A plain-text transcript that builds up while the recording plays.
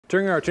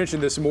Turning our attention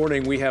this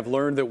morning, we have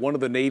learned that one of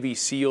the Navy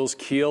SEALs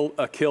killed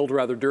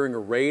during a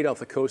raid off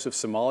the coast of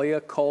Somalia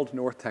called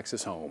North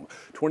Texas home.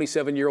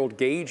 27-year-old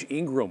Gage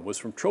Ingram was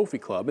from Trophy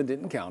Club in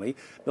Denton County.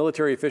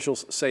 Military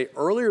officials say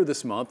earlier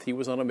this month he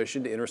was on a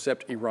mission to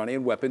intercept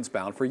Iranian weapons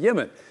bound for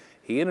Yemen.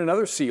 He and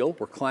another SEAL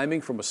were climbing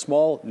from a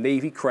small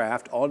Navy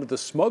craft onto the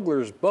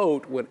smuggler's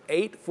boat when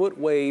 8-foot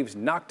waves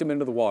knocked him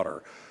into the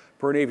water.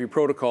 Per Navy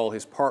protocol,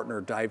 his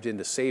partner dived in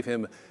to save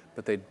him,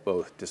 but they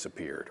both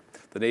disappeared.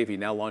 The Navy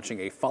now launching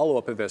a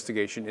follow-up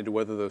investigation into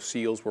whether those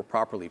SEALs were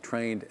properly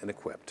trained and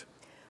equipped.